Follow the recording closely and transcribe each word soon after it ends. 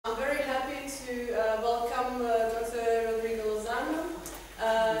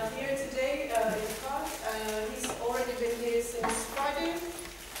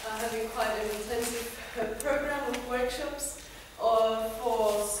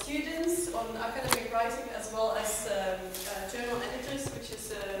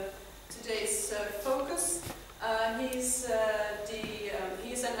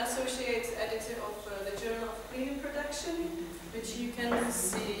editor of the Journal of Cleaning Production, which you can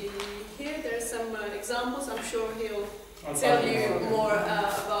see here. There are some examples. I'm sure he'll tell you more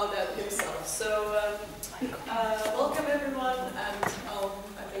about that himself. So welcome everyone, and I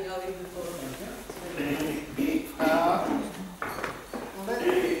think I'll leave the floor.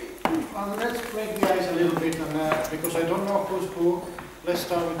 Let's break the ice a little bit, because I don't know who's who. Let's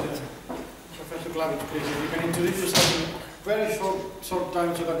start with Professor Glavic, please. If you can introduce yourself in a very short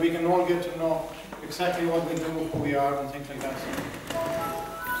time so that we can all get to know exactly what we do, who we are, and things like that.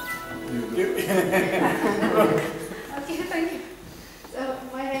 Okay, thank you. So,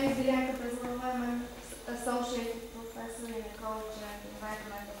 my name is Biljana Prezlova. I'm an associate professor in ecology and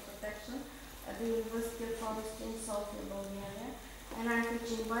environmental protection at the University of Forestry in Sofia, Bulgaria. And I'm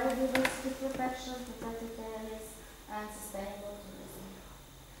teaching biodiversity protection, protected areas, and sustainable tourism.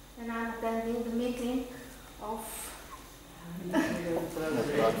 And I'm attending the meeting of the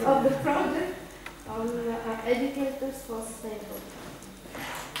project on educators for sustainable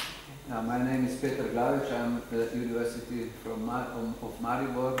tourism. My name is Petar Glavic. I'm at the University of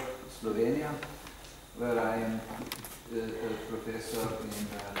Maribor, Slovenia, where I am a professor in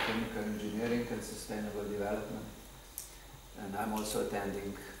chemical engineering and sustainable development. And I'm also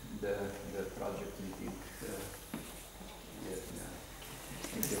attending the project meeting.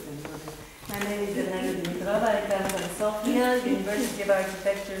 Thank you. My name is Elena Dimitrova. I come from Sofia, University of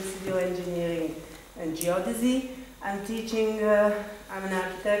Architecture, Civil Engineering and Geodesy. I'm teaching, I'm an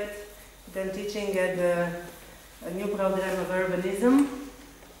architect, but I'm teaching at a new program of urbanism.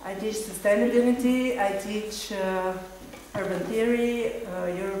 I teach sustainability, I teach urban theory,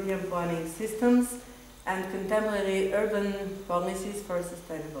 European planning systems, and contemporary urban policies for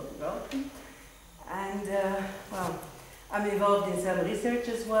sustainable development. And well, I'm involved in some research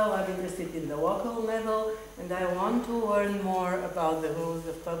as well. I'm interested in the local level, and I want to learn more about the rules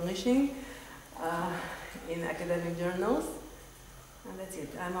of publishing in academic journals. And that's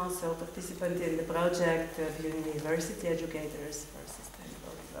it. I'm also a participant in the project of University Educators for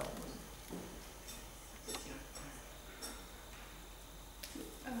Sustainable Development.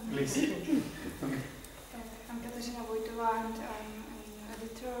 Please. I'm Katarzyna Wojtova, and I'm an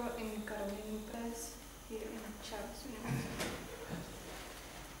editor in Karolin Press here in Charles University.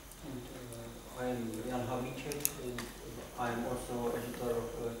 I'm Jan Havlíček. I'm also editor of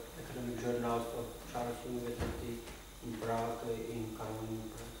academic journals of Charles University in Prague in Karolin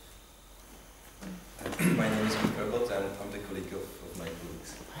Press. My name is Petr Bot, and I'm the colleague of my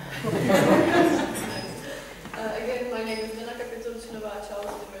colleagues. Again, my name is Dana Kapitolčnová,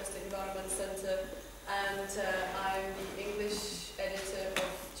 Charles University Environment Center, and I'm the English editor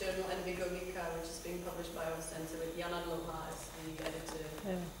of journal Envigonica, which is being published by our center with Jana Dlouhá as the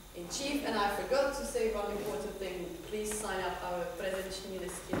editor-in-chief. And I forgot to say one important thing. Please sign up our prezenční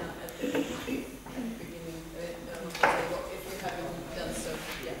listina at the beginning of the table if you haven't done so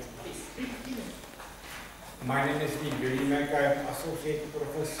yet, please. My name is Vít Vilímek. I'm associate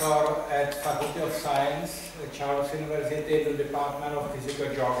professor at Faculty of Science at Charles University in the Department of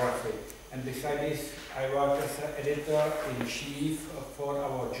Physical Geography. And besides this, I work as an editor-in-chief for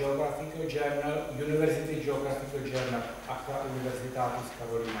our geographical journal, University Geographical Journal, Acta Universitatis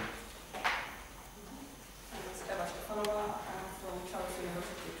Carolina. I'm Eva Štefanová. I'm from Charles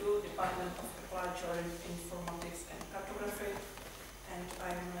University too, Department of Applied Geography, Informatics and Cartography, and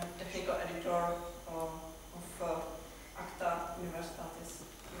I'm a technical editor of Acta Universitatis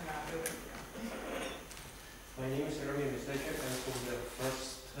Geographica. My name is Romeo Mysleček. I'm from the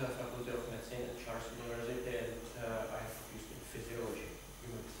first Faculty of Medicine at Charles University, and I focused in physiology.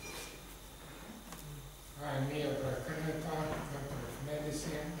 I'm Mia Brakaneta, Doctor of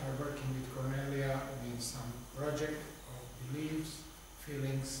Medicine. I'm working with Cornelia in some project of beliefs,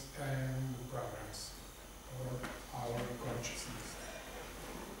 feelings, and programs for our consciousness.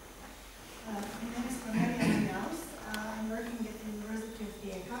 My name is Cornelia Miaus. I'm working at the University of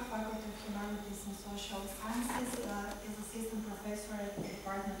Rijeka, Faculty of Humanities and Social Sciences, as assistant professor at the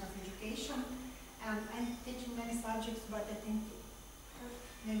Department of Education. And I'm teaching many subjects, but I think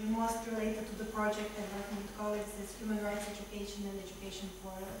maybe most related to the project and working with colleagues is human rights education and education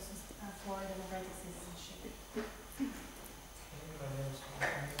for democratic citizenship. My name is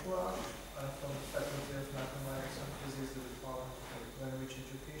Juan. I'm from the Faculty of Mathematics and Physics, the Department of Language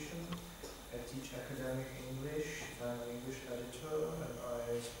Education. I teach academic English. I'm an English editor, and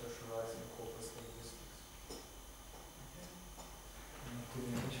I specialize in corpus linguistics. I'm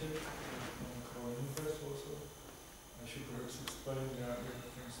Kulinček from Karolin Press also. I should perhaps explain that with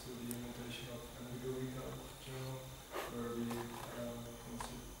reference to the invitation of Envigonica journal, where we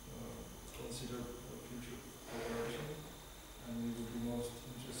consider future cooperation, and we would be most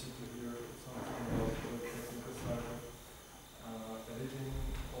interested to hear some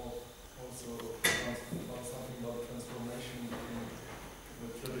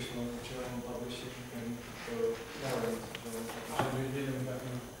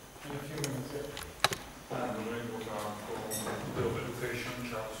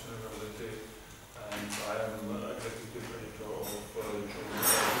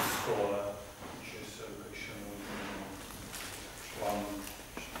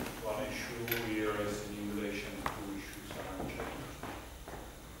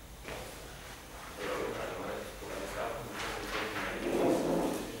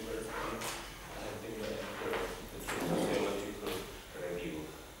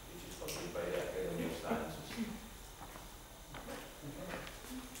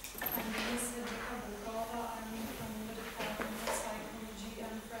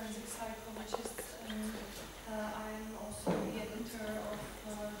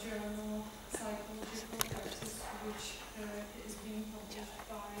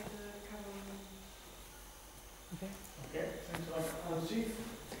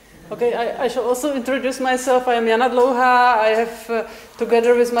Okay, I shall also introduce myself. I am Jana Dlouhá. I have,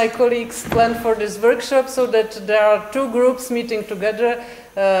 together with my colleagues, planned for this workshop so that there are two groups meeting together,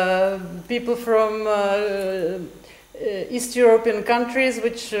 people from East European countries,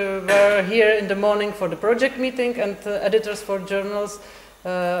 which were here in the morning for the project meeting, and editors for journals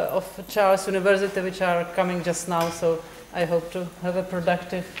of Charles University, which are coming just now. So I hope to have a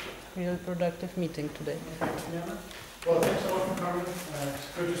really productive meeting today. Yeah. Well, thanks a lot for coming.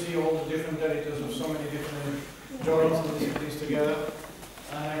 It's good to see all the different editors of so many different journals and disciplines together.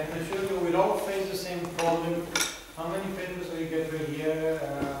 And I can assure you we all face the same problem. How many papers do we get per year?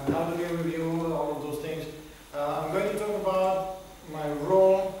 How do we review all of those things? I'm going to talk about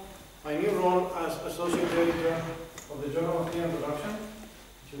my new role as Associate Editor of the Journal of Theatre and Production,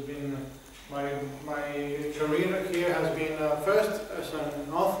 which has been my career here has been first as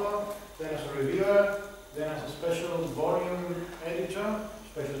an author, then as a reviewer, then as a special volume editor,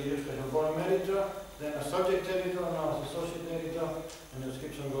 special volume editor, then a subject editor, now as associate editor, and it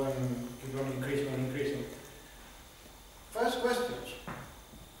keeps on going, increasing and increasing. First questions.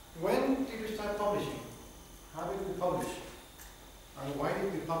 When did we start publishing? How did we publish? And why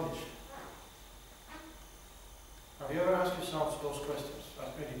did we publish? Have you ever asked yourselves those questions as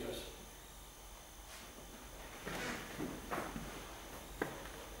editors?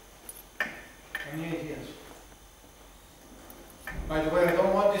 Any ideas? By the way, I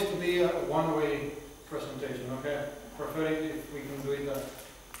don't want this to be a one-way presentation, okay? I prefer it if we can do it a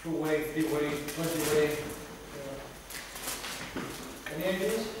two-way, three-way, 20-way. Any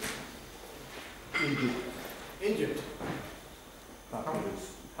ideas? Egypt.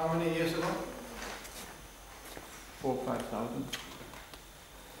 How many years ago? 4,000 or 5,000.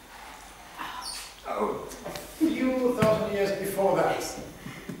 Oh, a few thousand years before that,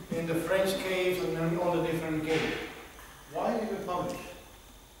 in the French caves and in all the different caves. Why did we publish?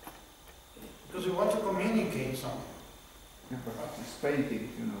 Because we want to communicate something. Yeah, perhaps it's painting,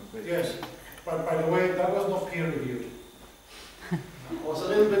 you know. Painting. Yes, but by the way, that was not peer-reviewed. It was a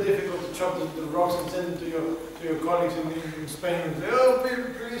little bit difficult to chop the rocks and send them to your colleagues in Spain and say, oh,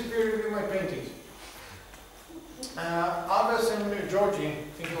 please peer review my paintings. Abbas and Georgi, I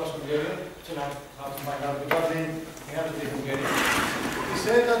think it was Hungarian, so now I have to find out because then he had to be Hungarian. He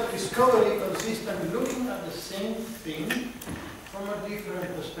said that discovery consists in looking at the same thing from a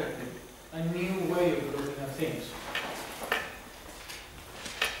different perspective, a new way of looking at things.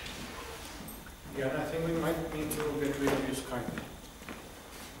 Yeah, and I think we might need to get rid of this kind.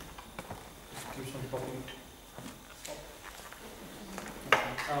 Just keep on popping.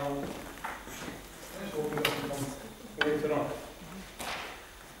 Later on.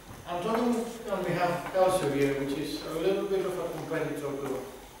 I'm talking on behalf of Elsevier, which is a little bit of a competitor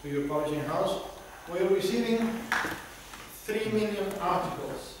to your publishing house. We're receiving 3 million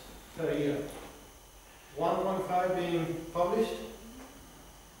articles per year, 1.5 being published.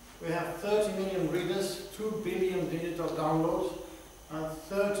 We have 30 million readers, 2 billion digital downloads, and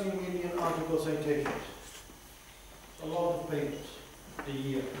 30 million article citations. It's a lot of papers a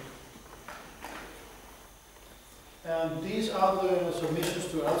year. And these are the submissions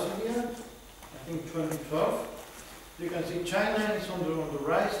to Elsevier, I think 2012. You can see China is on the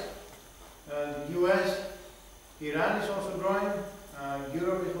rise, the US, Iran is also growing,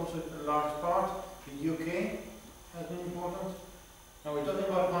 Europe is also a large part, the UK has been important. Now we're talking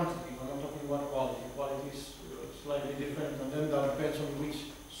about quantity, we're not talking about quality. Quality is slightly different, and then that depends on which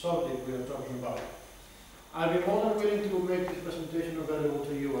subject we are talking about. I'll be more than willing to make this presentation available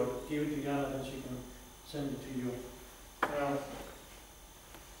to you, or give it to Jana and she can send it to you.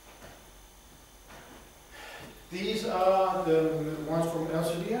 These are the ones from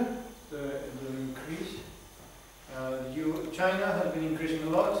Elsevier, the increase. China has been increasing a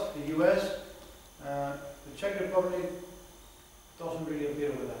lot, the US, the Czech Republic doesn't really appear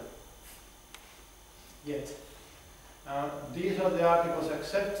with that yet. These are the articles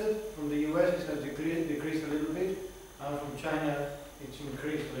accepted. From the US it has decreased a little bit, and from China it's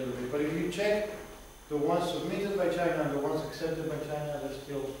increased a little bit. But if you check the ones submitted by China and the ones accepted by China, there's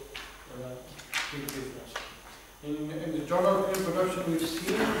still a big difference. In the Journal of Film Production, we've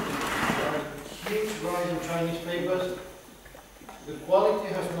seen a huge rise in Chinese papers. The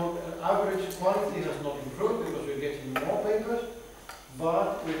quality has not, average quality has not improved because we're getting more papers,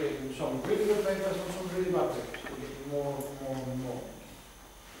 but we're getting some really good papers and some really bad papers. We're getting more and more.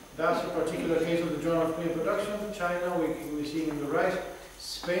 That's a particular case of the Journal of Film Production. China, we're seeing the rise.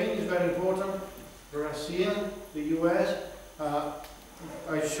 Spain is very important. Brazil, the US.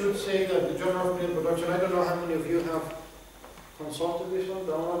 I should say that the Journal of Film Production, I don't know how many of you have consulted this one,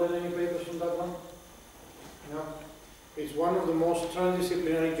 downloaded any papers from that one? No? It's one of the most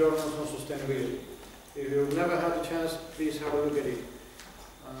transdisciplinary journals on sustainability. If you've never had a chance, please have a look at it.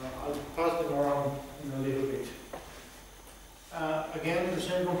 I'll pass them around in a little bit. Again, the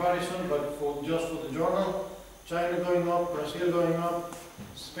same comparison, but just for the journal. China going up, Brazil going up,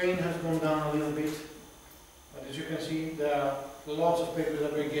 Spain has gone down a little bit. But as you can see, there are lots of papers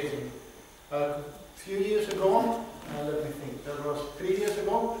that we're getting. A few years ago, let me think, that was 3 years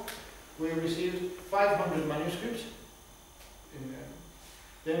ago, we received 500 manuscripts.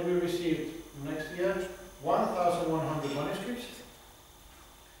 Then we received, next year, 1,100 manuscripts.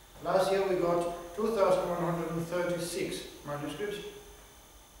 Last year we got 2,136 manuscripts.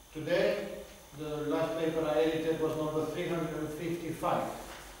 Today, the last paper I edited was number 355.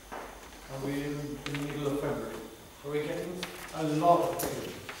 And we're in the middle of February. So we're getting a lot of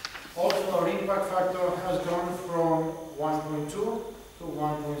papers. Also, our impact factor has gone from 1.2 to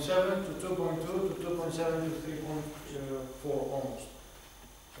 1.7 to 2.2 to 2.7 to 3.4 almost.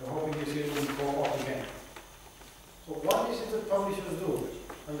 So hoping this year will go up again. So what is it that publishers do?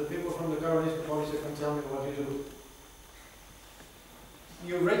 And the people from the Karolinska Policy can tell me what you do.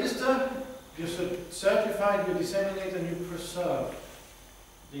 You register, you certify, you disseminate, and you preserve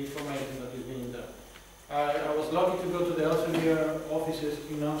the information that is being done. I was lucky to go to the Elsevier offices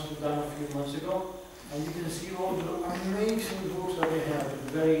in Amsterdam a few months ago, and you can see all the amazing books that they have,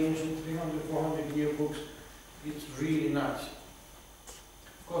 very ancient, 300, 400 year books. It's really nice.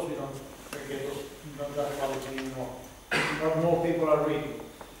 Of course, we don't forget that quality anymore, but more people are reading.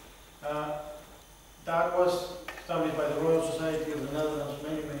 That was established by the Royal Society of the Netherlands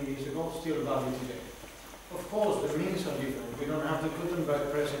many, many years ago, still valid today. Of course, the means are different. We don't have the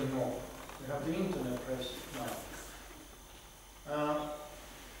Gutenberg press anymore. We have the internet press now.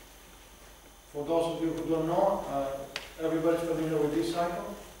 For those of you who don't know, everybody's familiar with this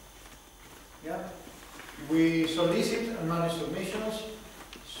cycle? Yeah? We solicit and manage submissions.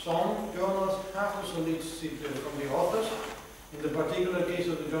 Some journals have to solicit from the authors. In the particular case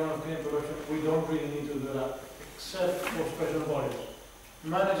of the Journal of Clean Production, we don't really need to do that, except for special volumes.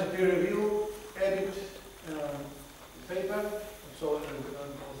 Manage a peer review, edit the paper, so go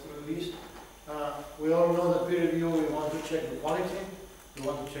through these. We all know that peer review, we want to check the quality, we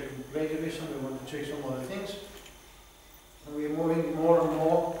want to check the plagiarism, we want to check some other things. And we're moving more and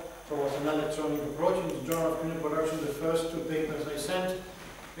more towards an electronic approach. In the Journal of Clean Production, the first 2 papers I sent,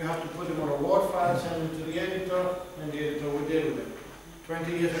 you have to put them on a Word file, send them to the editor, and the editor will deal with them.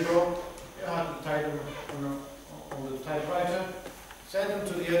 20 years ago, you had to type them on the typewriter, send them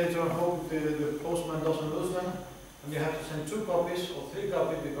to the editor, hope the postman doesn't lose them, and you have to send 2 copies or 3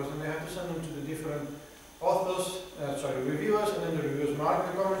 copies, because then they have to send them to the different authors, reviewers, and then the reviewers mark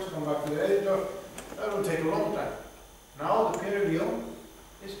the comments, come back to the editor. That will take a long time. Now the peer review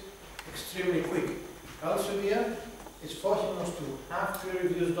is extremely quick. Elsevier is forcing us to have peer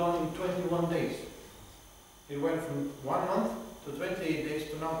reviews done in 21 days. It went from 1 month to 28 days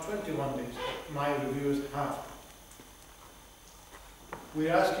to now 21 days. My reviewers have.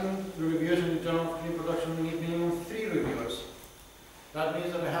 We're asking the reviewers in the Journal of Clean Production we need minimum 3 reviewers. That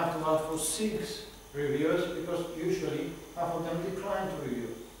means that I have to ask for 6 reviewers, because usually half of them decline to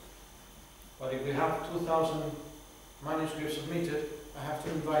review. But if we have 2,000 manuscripts submitted, I have to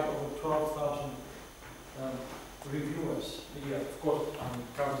invite over 12,000 reviewers a year. Of course, I'm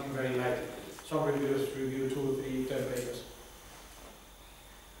counting very lightly. Some reviewers review 2, 3, 10 papers.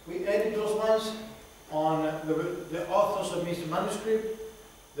 We edit those ones on the author submits the manuscript,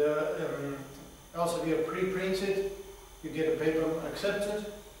 the Elsevier pre-prints it, you get a paper accepted,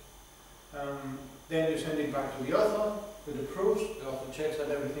 then you send it back to the author with the proofs, the author checks that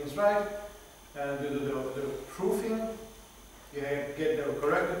everything's right, and you do the proofing, you get the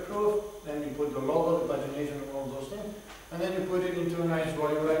corrected proof, then you put the logo, the pagination, and all those things, and then you put it into a nice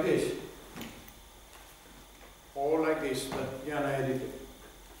volume like this. Or like this, that Jana edited.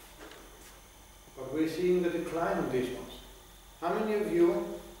 But we're seeing the decline of these ones. How many of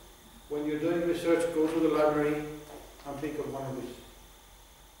you, when you're doing research, go to the library and pick up one of these?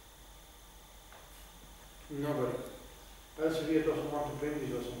 Nobody. Elsevier doesn't want to print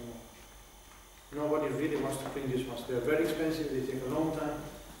these ones anymore. Nobody really wants to print these ones. They're very expensive, they take a long time.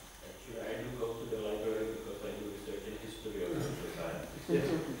 Actually, I do go to the library because I do research in history of social science. Yes.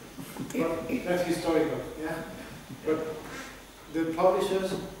 But that's historical, yeah? But the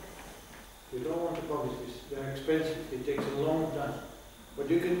publishers, they don't want to publish this. They're expensive, it takes a long time. But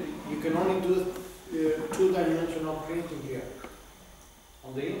you can only do 2-dimensional printing here.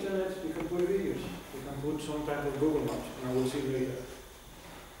 On the internet, you can put videos. You can put some type of Google Maps, and I will see later.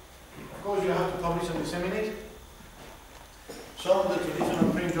 Of course, you have to publish and disseminate. Some of the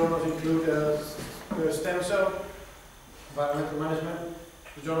traditional print journals include stem cell. environmental management,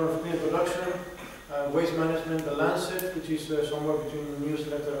 the Journal of Clean Production, waste management, the Lancet, which is somewhere between a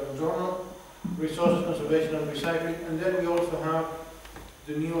newsletter and a journal, resources conservation and recycling, and then we also have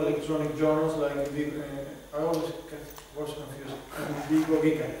the new electronic journals like I always get confused.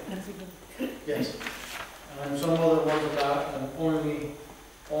 Envigogica. Yes. And some other ones that are only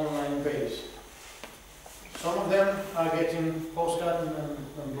online based. Some of them are getting postcards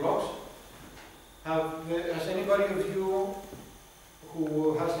and blogs. Has anybody of you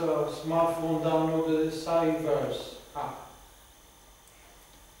who has a smartphone downloaded the Cyverse app?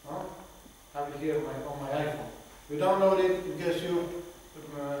 No? I have it here on my iPhone. You download it, it gives you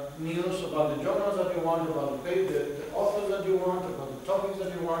news about the journals that you want, about the authors that you want, about the topics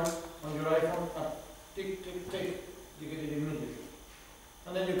that you want on your iPhone. Tick, tick, tick, you get it immediately.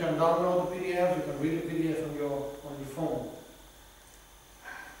 And then you can download the PDF, you can read the PDF on your phone.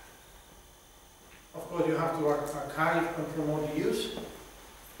 Of course, you have to archive and promote the use.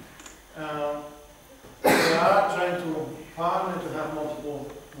 They are trying to partner to have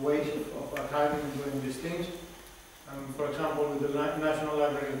multiple ways of archiving and doing these things. For example, with the National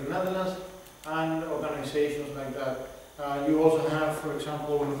Library of the Netherlands and organizations like that. You also have, for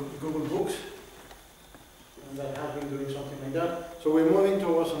example, Google Books, and that have been doing something like that. So we're moving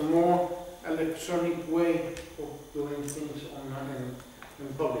towards a more electronic way of doing things online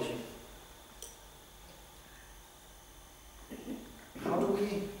and publishing. How do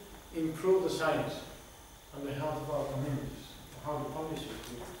we improve the science and the health of our communities? How do publishers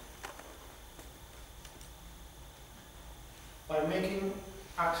do it? By making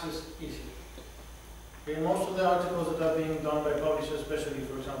access easy. In most of the articles that are being done by publishers, especially,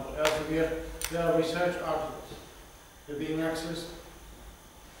 for example, Elsevier, they are research articles. They're being accessed.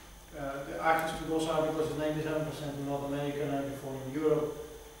 The access to those articles is 97% in North America, 94% in Europe.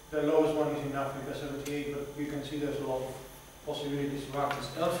 The lowest one is in Africa, 78%, but you can see there's a lot of possibilities to access.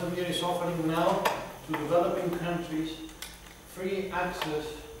 Elsevier is offering now to developing countries free access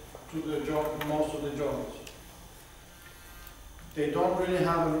to the most of the journals. They don't really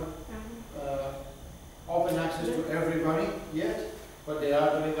have open access to everybody yet, but they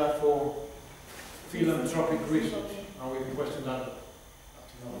are doing that for philanthropic reasons, and we can question that at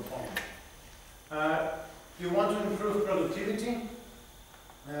another point. You want to improve productivity?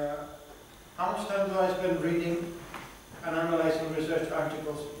 How much time do I spend reading and analyzing research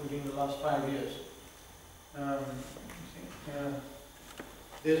articles within the last 5 years?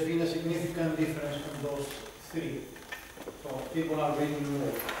 There's been a significant difference from those three. So people are reading more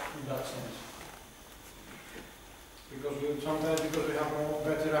in that sense. Sometimes because we have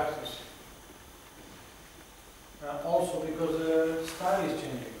better access. Also because the style is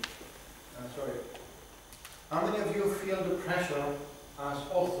changing. Sorry. How many of you feel the pressure as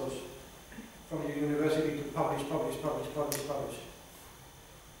authors from the university to publish?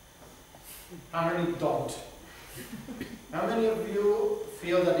 How many don't? How many of you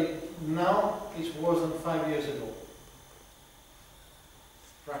feel that it now is worse than 5 years ago?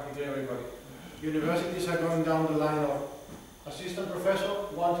 Practically everybody. Universities are going down the line of assistant professor,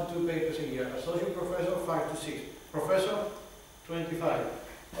 1 to 2 papers a year. Associate professor, 5 to 6. Professor, 25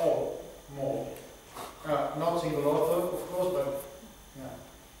 or more. Not single author, of course, but yeah.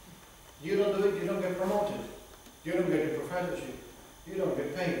 You don't do it, you don't get promoted. You don't get a professorship. You don't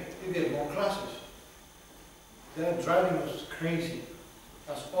get paid. You get more classes. They're driving us crazy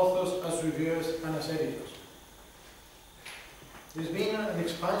as authors, as reviewers, and as editors. There's been an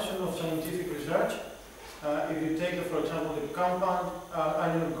expansion of scientific research. If you take, for example, the compound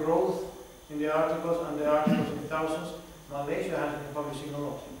annual growth in the articles and the articles in thousands, Malaysia has been publishing a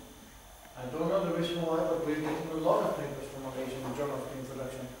lot. I don't know the reason why, but we're getting a lot of papers from Malaysia in the Journal of Clean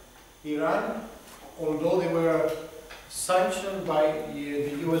Production. Iran, although they were sanctioned by the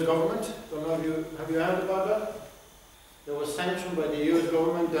US government, don't know if have you heard about that? There was sanctioned by the US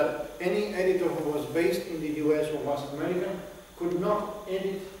government that any editor who was based in the US or was American could not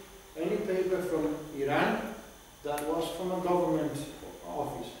edit any paper from Iran that was from a government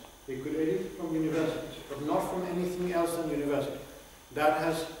office. They could edit from universities, but not from anything else than university. That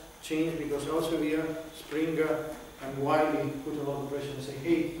has changed because Elsevier, Springer, and Wiley put a lot of pressure and say,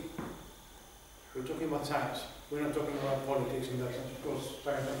 hey, we're talking about science. We're not talking about politics in that sense, because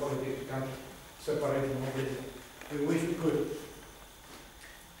science and politics can't separate them completely. We wish we could.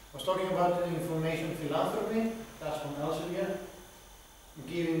 I was talking about information philanthropy, that's from Elsevier,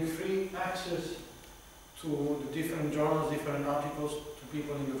 giving free access to the different journals, different articles to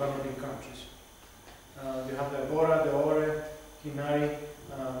people in developing countries. You have the Bora, the ORE, Hinari,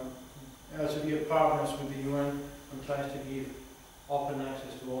 Elsevier partners with the UN and tries to give open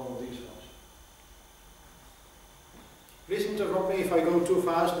access to all of these ones. Please interrupt me if I go too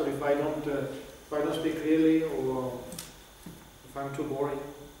fast or if I don't speak clearly or if I'm too boring.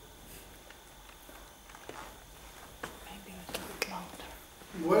 Maybe a little bit louder.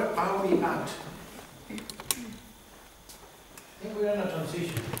 Where are we at? I think we're in a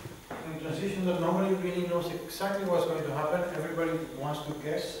transition. In a transition that nobody really knows exactly what's going to happen. Everybody wants to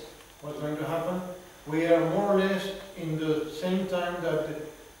guess what's going to happen. We are more or less in the same time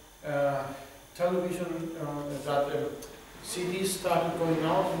that television, CDs started going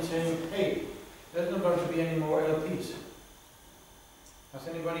out and saying, hey, there's not going to be any more LPs. Has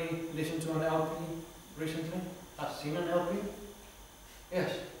anybody listened to an LP recently? Has seen an LP?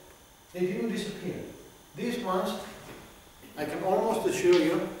 Yes. They didn't disappear. These ones, I can almost assure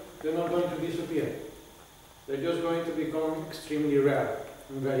you, they're not going to disappear. They're just going to become extremely rare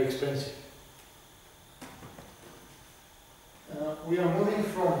and very expensive. We are moving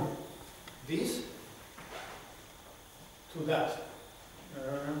from this to that. I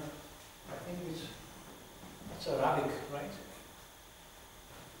think it's Arabic, right?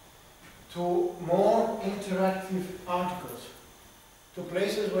 To more interactive articles, to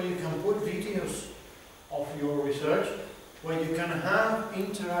places where you can put videos of your research, where you can have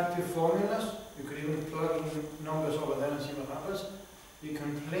interactive formulas. You could even plug in numbers over there and see what happens. You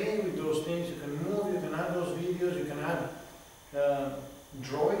can play with those things, you can move, you can add those videos, you can add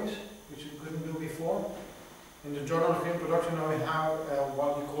drawings, which you couldn't do before. In the Journal of Film Production now we have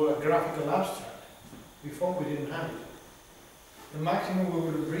what we call a graphical abstract. Before we didn't have it. The maximum we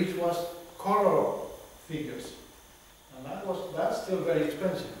would reach was color figures. And that's still very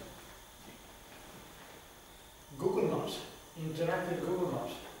expensive. Google Maps, interactive Google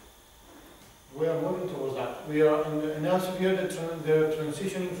Maps. We are moving towards that. We are in Elsevier, they're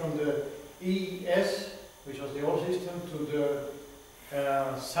transitioning from the EES, which was the old system, to the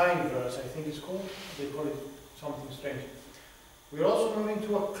Cyverse, I think it's called. They call it something strange. We're also moving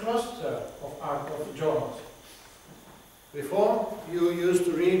to a cluster of journals. Before, you used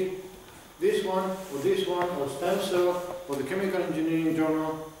to read this one, or Stem Cell, or the Chemical Engineering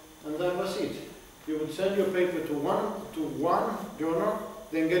Journal, and that was it. You would send your paper to one journal,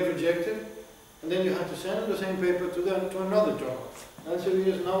 then get rejected, and then you had to send the same paper to another journal. Elsevier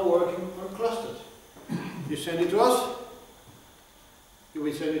is now working on clusters. You send it to us,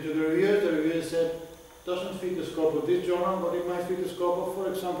 we send it to the reviewers said, doesn't fit the scope of this journal, but it might fit the scope of,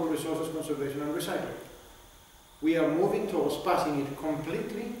 for example, resources conservation and recycling. We are moving towards passing it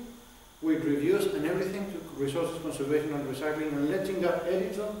completely with reviews and everything to resources conservation and recycling and letting that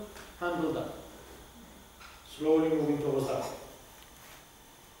editor handle that. Slowly moving towards that.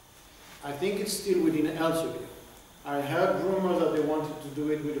 I think it's still within Elsevier. I heard rumors that they wanted to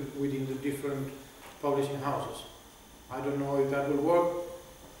do it within the different publishing houses. I don't know if that will work.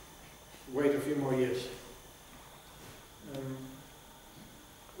 Wait a few more years.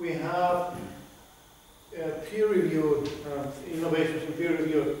 We have peer-reviewed innovations in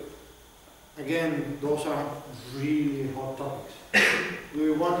peer-reviewed. Again, those are really hot topics. Do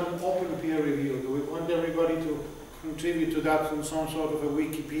we want an open peer review? Do we want everybody to contribute to that in some sort of a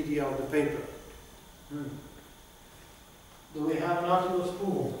Wikipedia of the paper? Do we have Nautilus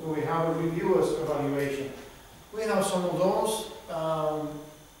pool? Do we have a reviewer's evaluation? We have some of those.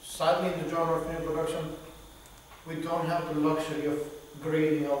 Sadly, in the Journal of Film Production, we don't have the luxury of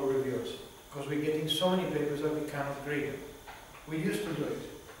grading our reviewers because we're getting so many papers that we cannot grade them. We used to do it.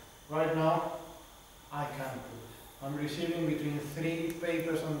 Right now, I can't do it. I'm receiving between 3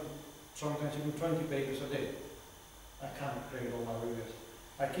 papers and sometimes even 20 papers a day. I can't grade all my reviewers.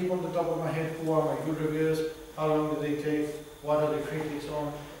 I keep on the top of my head who are my good reviewers, how long do they take, what are the critics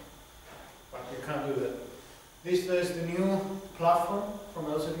on, but you can't do that. This is the new platform from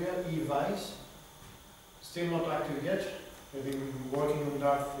Elsevier, eVice. Still not active yet. We've been working on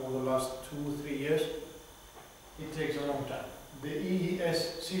that for the last 2-3 years. It takes a long time. The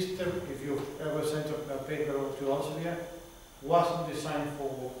EES system, if you've ever sent a paper to Elsevier, wasn't designed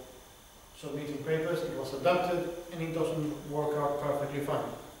for submitting papers. It was adapted and it doesn't work out perfectly fine.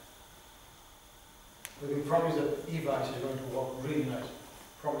 We've been promised that eVice is going to work really nice.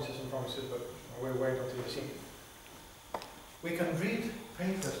 Promises and promises, but we'll wait until we see. We can read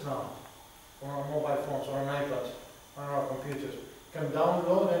papers now on our mobile phones, or on iPads, on our computers. You can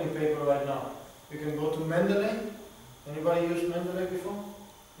download any paper right now. You can go to Mendeley. Anybody used Mendeley before?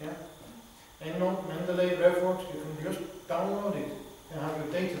 Yeah? And no, Mendeley, RefWorks, you can just download it and have your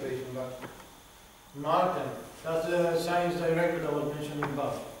database on that. Martin, that's the science director that was mentioning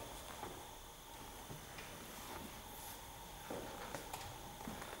above.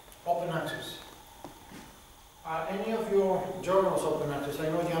 Open access. Are any of your journals open access? I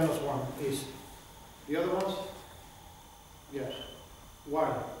know Janos one is. The other ones? Yes.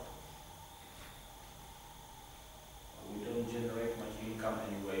 Why? We don't generate much income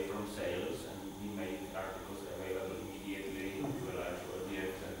anyway from sales, and we make articles available immediately to a large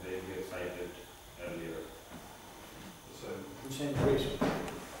audience, and they get cited earlier. The same reason.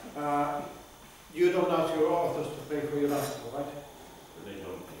 You don't ask your authors to pay for your article, right? They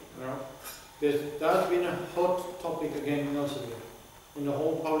don't pay. No. That's been a hot topic again in Elsevier. In the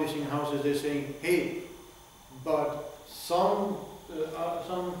whole publishing houses, they're saying, hey, but some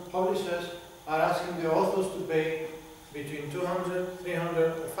publishers are asking the authors to pay between $200, $300,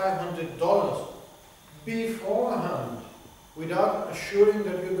 or $500 beforehand, without assuring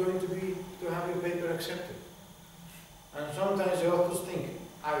that you're going to have your paper accepted. And sometimes the authors think,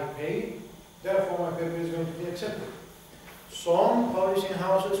 I pay, therefore my paper is going to be accepted. Some publishing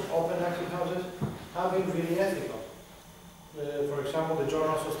houses, open access houses, have been really ethical. For example, the Journal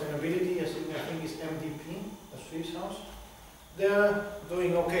of Sustainability, I think it's MDP, a Swiss house. They're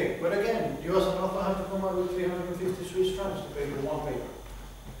doing okay. But again, you as an author have to come up with 350 Swiss francs to pay for one paper.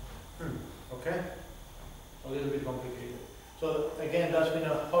 Okay? A little bit complicated. So again, that's been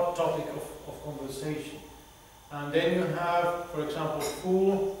a hot topic of conversation. And then you have, for example,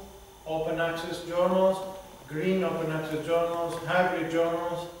 full open access journals, green open access journals, hybrid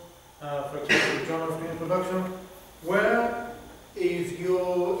journals, for example, the Journal of Green Production, where if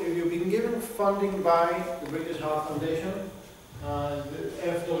you've been given funding by the British Heart Foundation, the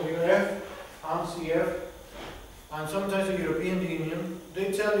FWF, RCF, and sometimes the European Union,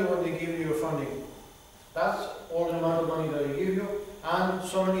 they tell you when they give you your funding. That's all the amount of money that they give you, and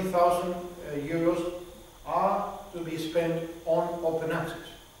so many thousand euros are to be spent on open access.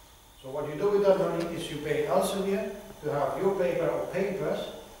 So what you do with that money is you pay Elsevier to have your paper or papers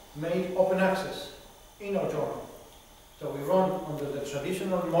made open access in our journal. So we run under the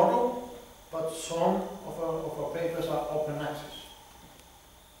traditional model, but some of our papers are open access.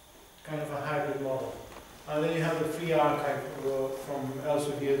 Kind of a hybrid model. And then you have the free archive from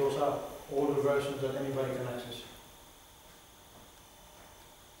Elsevier. Those are all the versions that anybody can access.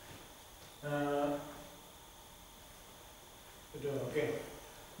 Okay.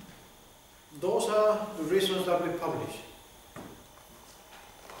 Those are the reasons that we publish.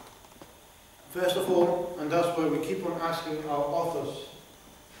 First of all, and that's why we keep on asking our authors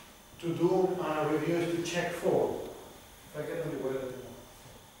to do reviews to check for. If I get them the word.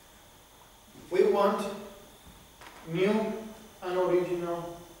 We want new and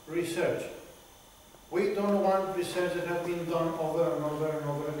original research. We don't want research that has been done over and over and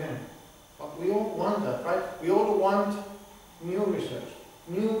over again. But we all want that, right? We all want new research,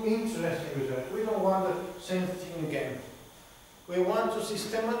 new interesting research. We don't want the same thing again. We want to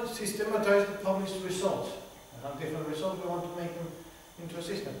systematize the published results. And have different results, we want to make them into a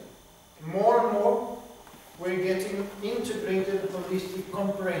system. More and more, we're getting integrated, holistic,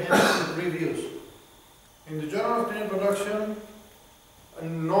 comprehensive reviews. In the Journal of Green Production, a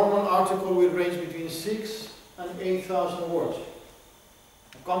normal article will range between 6,000 and 8,000 words.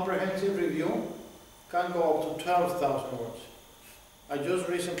 A comprehensive review can go up to 12,000 words. I just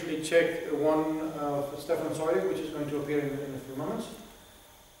recently checked one of Stefan Zoyek, which is going to appear in a few moments.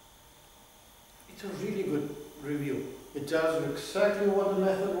 It's a really good review. It tells you exactly what the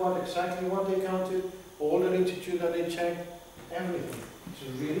method was, exactly what they counted, all the literature that they checked, everything. It's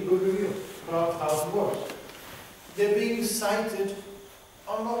a really good review, 12,000 words. They're being cited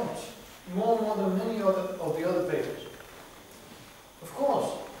a lot, more than many of the other papers. Of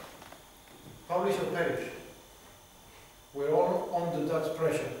course, publish or perish. We're all under that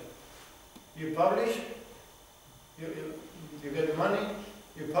pressure. You publish, you get the money,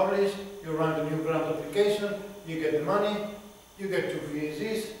 you publish, you run the new grant application, you get the money, you get 2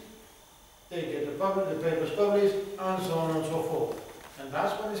 PhDs, they get the papers published, and so on and so forth. And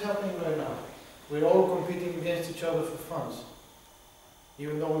that's what is happening right now. We're all competing against each other for funds.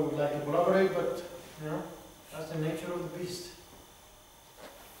 Even though we would like to collaborate, but you know, that's the nature of the beast.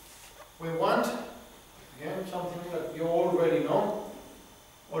 We want, again, something that you already know,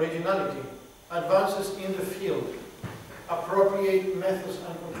 originality, advances in the field, appropriate methods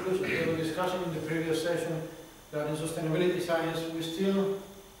and conclusions. We were discussing in the previous session that in sustainability science we still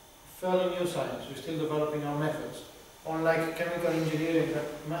fairly new science, we're still developing our methods. Unlike chemical engineering,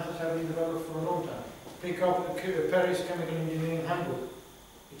 that methods have been developed for a long time. Pick up the Paris Chemical Engineering Handbook.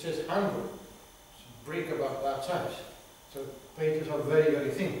 It says handbook. It's a brick about that size. So pages are very, very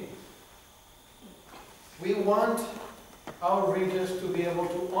thin. We want our readers to be able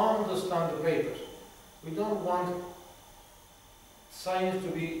to understand the papers. We don't want science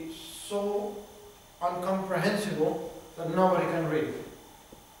to be so incomprehensible that nobody can read it.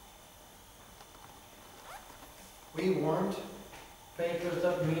 We want papers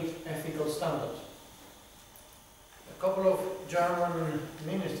that meet ethical standards. A couple of German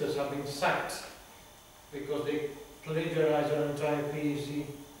ministers have been sacked because they plagiarized an entire PhD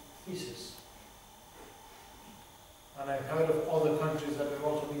thesis. And I've heard of other countries that have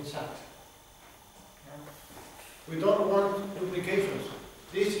also been sacked. Yeah. We don't want duplications.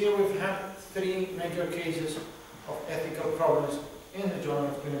 This year we've had 3 major cases of ethical problems in the Journal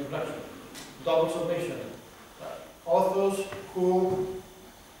of Clinical Production. Double submission. Authors who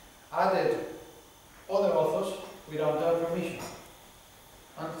added other authors without their permission.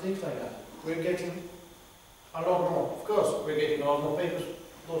 And things like that. We're getting a lot more. Of course, we're getting a lot more papers.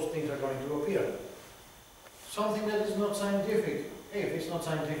 Those things are going to appear. Something that is not scientific. Hey, if it's not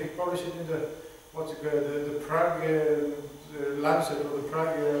scientific, publish it in the Prague Lancet or the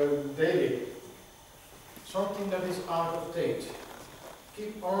Prague Daily. Something that is out of date.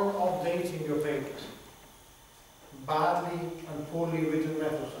 Keep on updating your papers. Badly and poorly written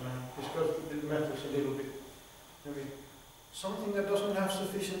methods, and I discussed the methods a little bit. Maybe something that doesn't have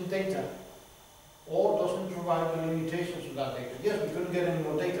sufficient data or doesn't provide the limitations of that data. Yes, we couldn't get any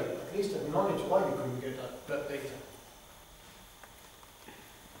more data, but at least acknowledge why we couldn't get that data.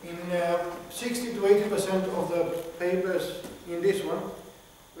 In 60 to 80% of the papers in this one,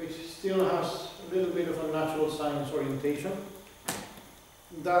 which still has a little bit of a natural science orientation,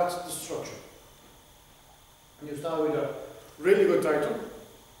 that's the structure. And you start with a really good title,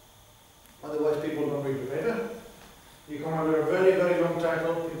 otherwise people don't read the paper. You come under a very, very long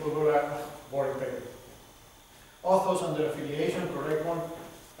title, people go like, boring paper. Authors and their affiliation, correct one,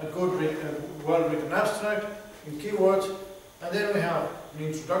 a good, well-written abstract in keywords, and then we have an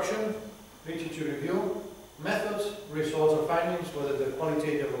introduction, literature review, methods, results or findings, whether they're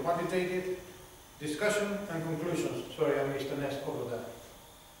qualitative or quantitative, discussion and conclusions. Sorry, I missed an S over there.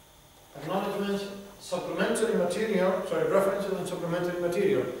 Acknowledgements, supplementary material, references and supplementary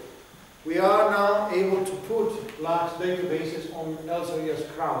material. We are now able to put large databases on Elsevier's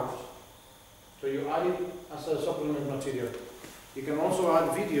crowds. So you add it as a supplement material. You can also add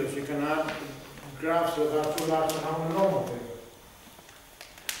videos, you can add graphs that are too large to have a normal paper.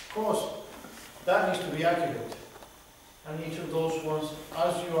 Of course, that needs to be accurate. And each of those ones,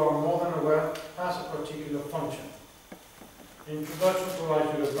 as you are more than aware, has a particular function. Introduction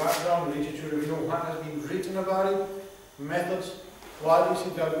provides you a background, literature review, what has been written about it, methods, what is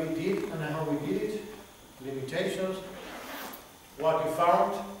it that we did and how we did it, limitations, what you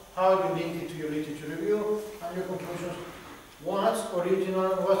found, how you link it to your literature review, and your conclusions. What's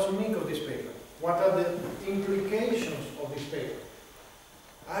original and what's unique of this paper? What are the implications of this paper?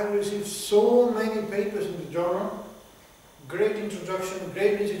 I received so many papers in the journal, great introduction,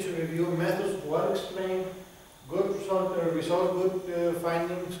 great literature review, methods, well explained, good result, good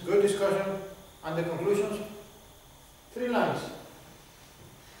findings, good discussion, and the conclusions, 3 lines.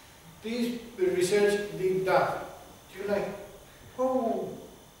 This research did that. You're like, oh,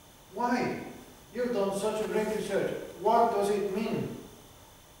 why? You've done such a great research. What does it mean?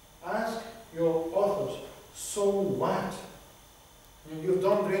 Ask your authors, so what? You've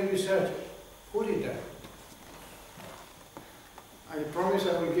done great research. Put it there. I promise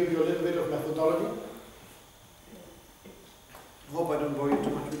I will give you a little bit of methodology. Hope I don't bore you too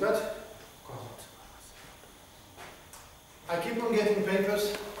much with that. I keep on getting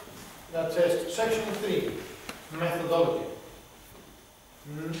papers that says section 3, methodology.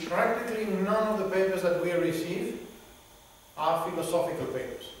 Practically none of the papers that we receive are philosophical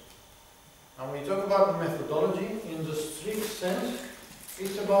papers. And when we talk about methodology in the strict sense,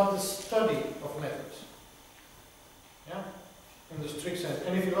 it's about the study of methods. Yeah? In the strict sense.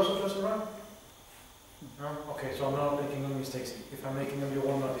 Any philosophers around? No? Okay, so I'm not making any mistakes. If I'm making them, you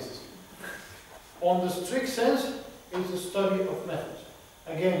won't notice this. On the strict sense, it's the study of methods.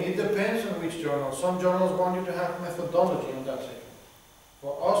 Again, it depends on which journal. Some journals want you to have methodology on that section.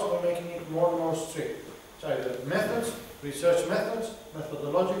 For us, we're making it more and more strict. So either methods, research methods,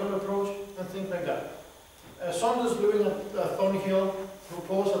 methodological approach, and things like that. Saunders, Lewin, and Thornhill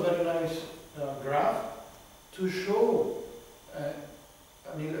proposed a very nice graph to show,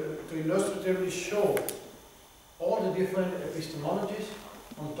 to illustratively show all the different epistemologies,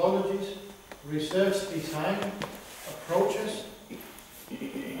 ontologies, research design, approaches,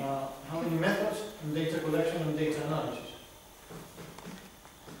 how many methods, and data collection and data analysis.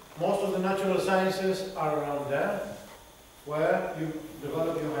 Most of the natural sciences are around there, where you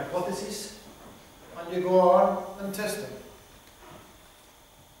develop your hypothesis and you go on and test them.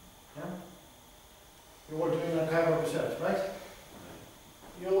 Yeah? You are doing archival research, right?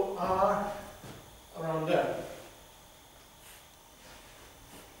 You are around there.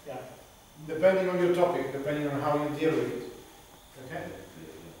 Yeah. depending on your topic, depending on how you deal with it. Okay?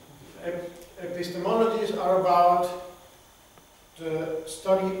 Epistemologies are about the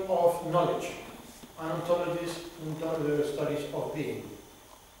study of knowledge. Ontologies, the studies of being.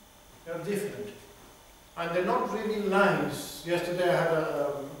 They are different. And they're not really lines. Yesterday I had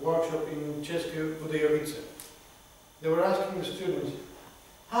a workshop in České Budějovice. They were asking the students,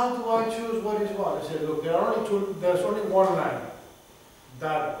 how do I choose what is what? I said, look, there's only one line.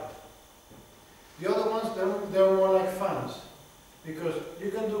 That one. The other ones, they're more like fans. Because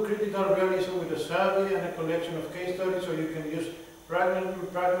you can do critical realism with a survey and a collection of case studies, or you can use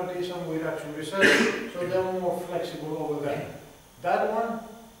pragmatism with action research, so they're more flexible over there. That one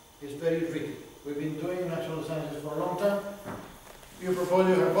is very tricky. We've been doing natural sciences for a long time. You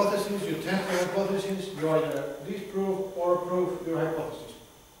propose your hypothesis, you test your hypothesis, you either disprove or prove your hypothesis.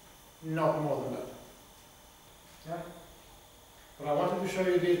 Not more than that. Yeah? But I wanted to show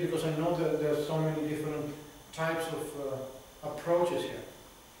you this because I know that there are so many different types of approaches here.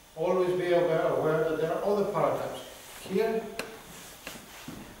 Always be aware that there are other paradigms. Here,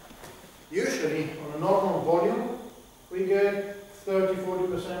 usually on a normal volume, we get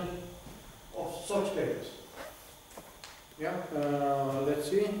 30–40% of such papers. Yeah, let's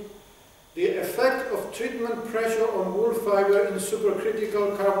see. The effect of treatment pressure on wool fiber in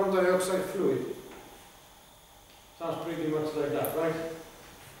supercritical carbon dioxide fluid. Sounds pretty much like that, right?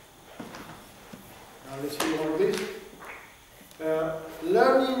 Now let's see all of this.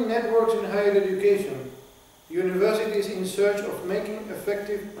 Learning networks in higher education. Universities in search of making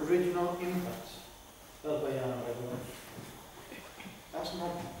effective regional impacts. That's by Jana, by the way. That's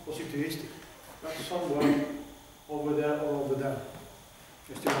not positivistic. That's somewhere over there or over there.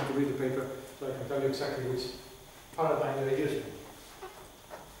 You still have to read the paper so I can tell you exactly which paradigm they're using.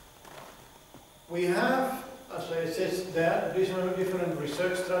 We have, as I said there, different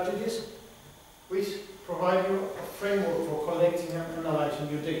research strategies which provide you a framework for collecting and analyzing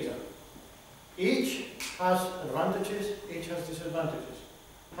your data. Each has advantages, each has disadvantages.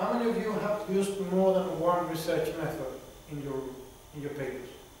 How many of you have used more than one research method in your papers?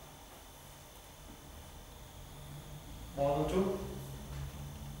 More than 2?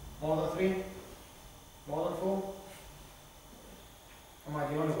 More than 3? More than 4? Am I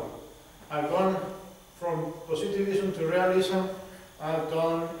the only one? I've gone from positivism to realism. I've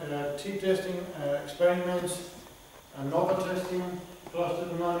done t-testing, experiments, ANOVA testing, cluster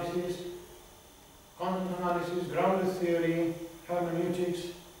analysis, content analysis, grounded theory, hermeneutics,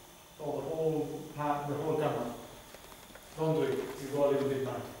 so the whole gamut. Don't do it, you go a little bit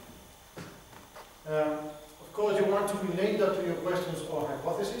mad. Of course, you want to relate that to your questions or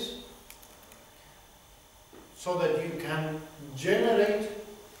hypotheses so that you can generate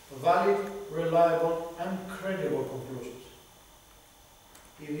valid, reliable, and credible conclusions.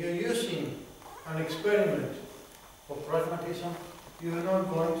 If you're using an experiment for pragmatism, you're not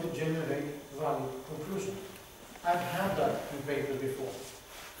going to generate valid conclusions. I've had that in papers before.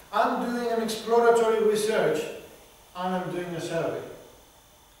 I'm doing an exploratory research and I'm doing a survey.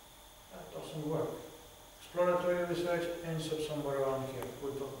 That doesn't work. Exploratory research ends up somewhere around here.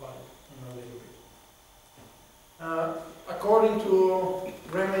 We'll talk about it in a little bit. According to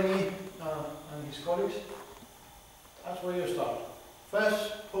Remini and his colleagues, that's where you start.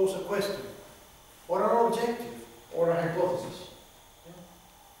 First, pose a question, or an objective, or a hypothesis.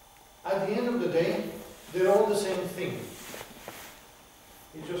 Yeah? At the end of the day, they're all the same thing.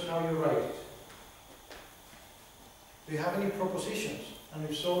 It's just how you write it. Do you have any propositions? And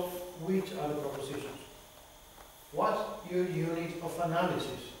if so, which are the propositions? What's your unit of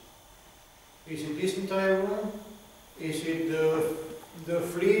analysis? Is it this entire room? Is it the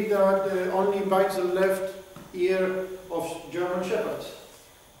fleet that only bites the left ear of German shepherds?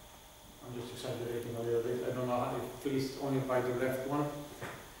 I'm just exaggerating a little bit. I don't know how if fleets only bite the left one.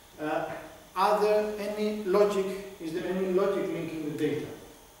 Are there any logic? Is there any logic linking the data?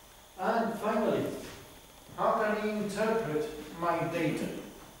 And finally, how can you interpret my data?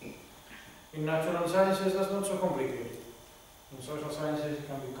 In natural sciences, that's not so complicated. In social sciences, it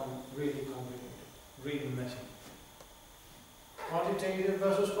can become really complicated, really messy. Quantitative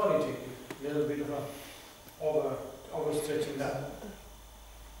versus qualitative, a little bit of a overstretching that.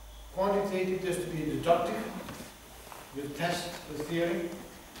 Quantitative has to be deductive, you test the theory.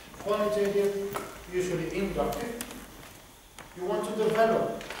 Qualitative, usually inductive. You want to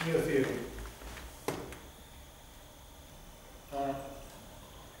develop your theory.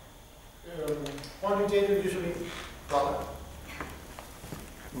 Quantitative usually product.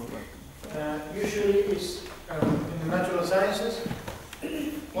 Usually is in the natural sciences.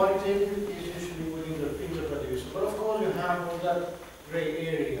 Qualitative is usually within the interpretative. But of course you have all that grey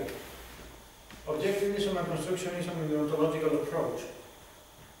area Objectivism and constructionism in the ontological approach.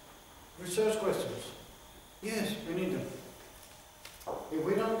 Research questions. Yes, we need them. If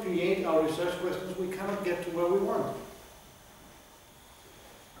we don't create our research questions, we cannot get to where we want.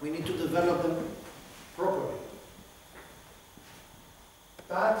 We need to develop them properly.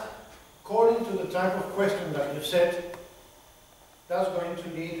 That, according to the type of question that you set, that's going to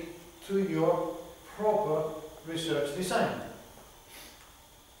lead to your proper research design.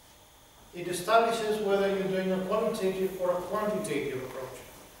 It establishes whether you're doing a qualitative or a quantitative approach.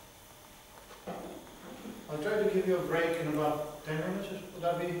 I'll try to give you a break in about 10 minutes. Would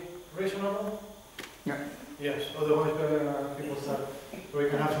that be reasonable? Yeah. Yes, otherwise people start, so we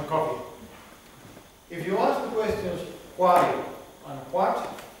can have some coffee. If you ask the questions why and what,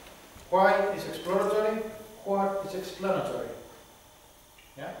 why is exploratory, what is explanatory.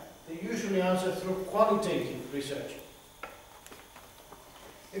 Yeah? They usually answer through qualitative research.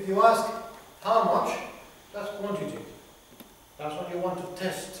 If you ask how much, that's quantitative. That's when you want to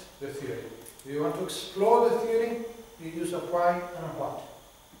test the theory. If you want to explore the theory, you use a why and a what.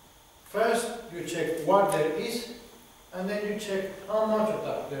 First, you check what there is, and then you check how much of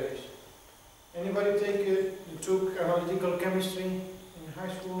that there is. Anybody took analytical chemistry in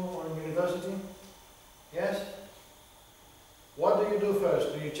high school or in university? Yes? What do you do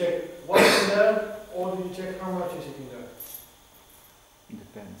first? Do you check what's in there, or do you check how much is it in there? It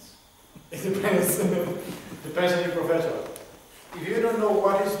depends. It depends. Depends on your professor. If you don't know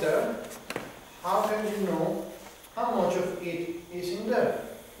what is there, how can you know how much of it is in there?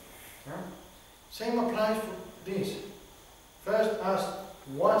 Yeah? Same applies for this. First ask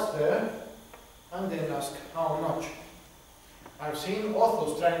what's there, and then ask how much. I've seen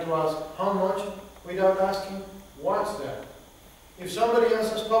authors trying to ask how much without asking what's there. If somebody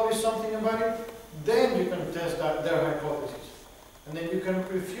else has published something about it, then you can test their hypothesis. And then you can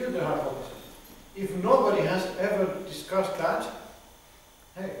refute their hypothesis. If nobody has ever discussed that,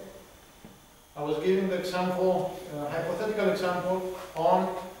 hey, I was giving the example, hypothetical example,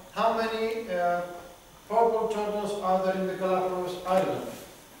 on how many purple turtles are there in the Galapagos Island.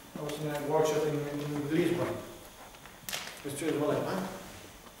 I was in a workshop in Lisbon. With students were like, huh?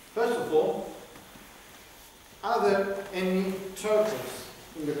 First of all, are there any turtles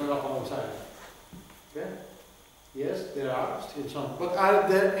in the Galapagos Island? Okay? Yes, there are still some. But are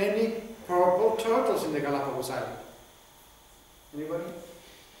there any purple turtles in the Galapagos Island? Anybody?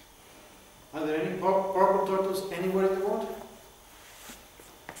 Are there any purple turtles anywhere in the world?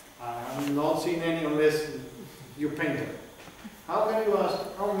 I'm not seeing any unless you paint them. How can you ask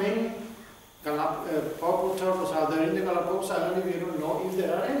how many purple turtles are there in the Galapagos Island if you don't know if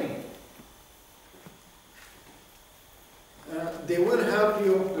there are any? They will help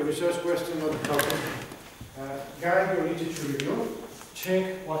you, the research question or the topic, guide your literature review,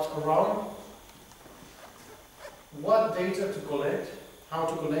 check what's around, what data to collect, how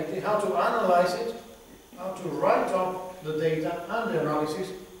to collect it, how to analyze it, how to write up the data and the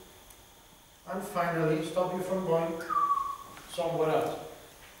analysis, and finally stop you from going somewhere else.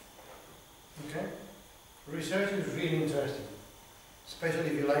 Okay? Research is really interesting,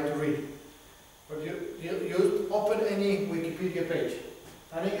 especially if you like to read. But you open any Wikipedia page,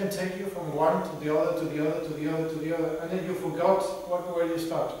 and it can take you from one to the other, to the other, to the other, to the other, and then you forgot where you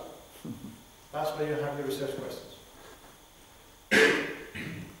started. That's where you have your research questions.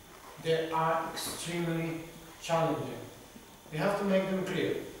 They are extremely challenging. You have to make them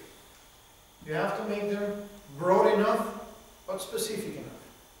clear. You have to make them broad enough, but specific enough.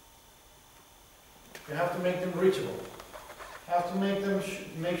 You have to make them reachable. You have to make them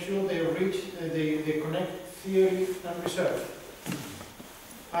make sure they reach, they connect theory and research.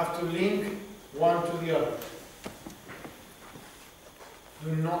 Have to link one to the other.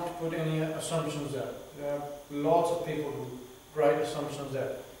 Do not put any assumptions there. There are lots of people who write assumptions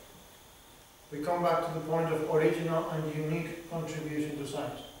there. We come back to the point of original and unique contribution to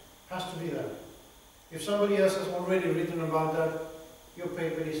science. Has to be there. If somebody else has already written about that, your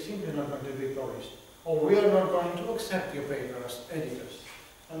paper is simply not going to be published. Or we are not going to accept your paper as editors.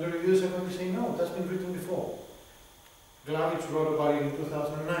 And the reviewers are going to say, no, that's been written before. Glavic wrote about it in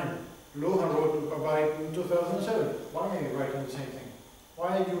 2009. Lujan wrote about it in 2007. Why are you writing the same thing?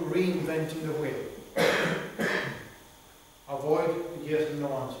 Why are you reinventing the wheel? Avoid yes and no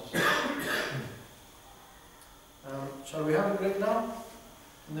answers. Shall we have a break now?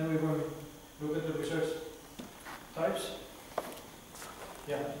 And then we will look at the research types?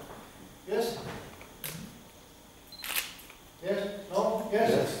 Yeah. Yes? Yes? No? Yes?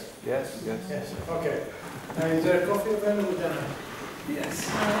 Yes. Yes. Okay. Is there a coffee available then? Yes.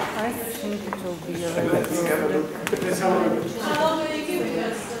 I think it will be available. Let's have a look. How long will you give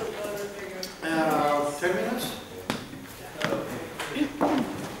us?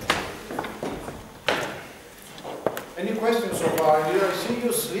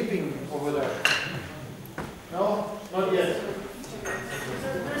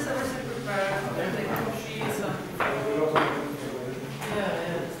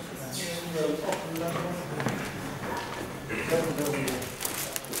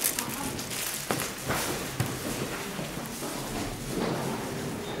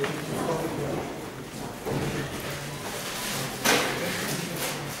 Did you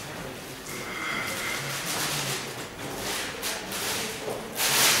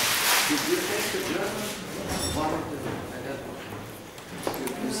take the German? One of the,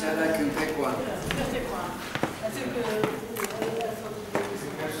 you said I can take one.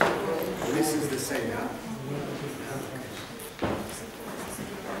 This is the same, yeah?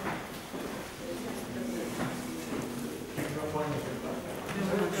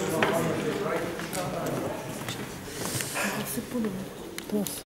 Prof.